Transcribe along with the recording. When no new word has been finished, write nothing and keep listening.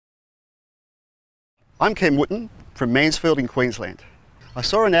I'm Ken Wooten from Mansfield in Queensland. I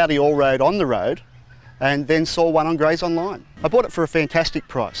saw an Audi Allroad on the road and then saw one on GraysOnline. I bought it for a fantastic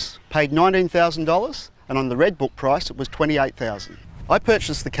price, paid $19,000, and on the red book price it was $28,000. I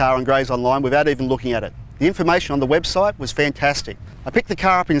purchased the car on GraysOnline without even looking at it. The information on the website was fantastic. I picked the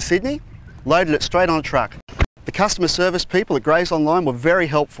car up in Sydney, loaded it straight on a truck. The customer service people at GraysOnline were very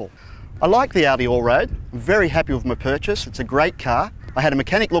helpful. I like the Audi Allroad. I'm very happy with my purchase. It's a great car. I had a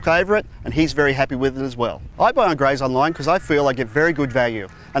mechanic look over it and he's very happy with it as well. I buy on GraysOnline because I feel I get very good value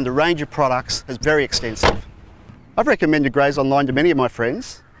and the range of products is very extensive. I've recommended GraysOnline to many of my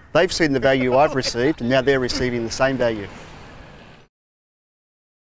friends. They've seen the value I've received and now they're receiving the same value.